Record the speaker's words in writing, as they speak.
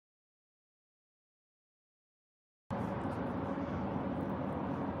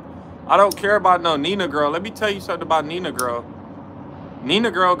I don't care about no Nina girl. Let me tell you something about Nina girl. Nina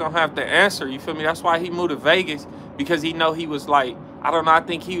girl gonna have to answer, you feel me? That's why he moved to Vegas, because he know he was like, I don't know, I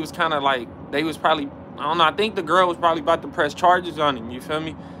think he was kind of like, they was probably, I don't know, I think the girl was probably about to press charges on him, you feel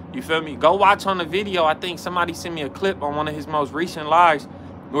me? You feel me? Go watch on the video. I think somebody sent me a clip on one of his most recent lives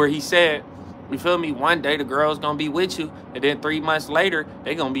where he said, you feel me, one day the girl's gonna be with you, and then 3 months later,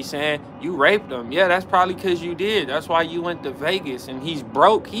 they gonna be saying, you raped them. Yeah, that's probably because you did. That's why you went to Vegas, and he's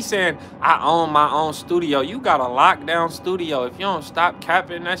broke. He's saying, I own my own studio. You got a lockdown studio. If you don't stop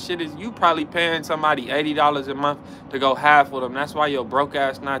capping, that shit is, you probably paying somebody $80 a month to go half with them. That's why your broke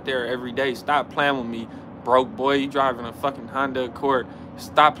ass not there every day. Stop playing with me, broke boy. You driving a fucking Honda Accord.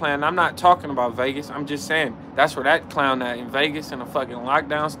 Stop playing. I'm not talking about Vegas. I'm just saying that's where that clown at, in Vegas, in a fucking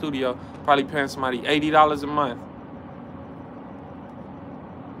lockdown studio, probably paying somebody $80 a month.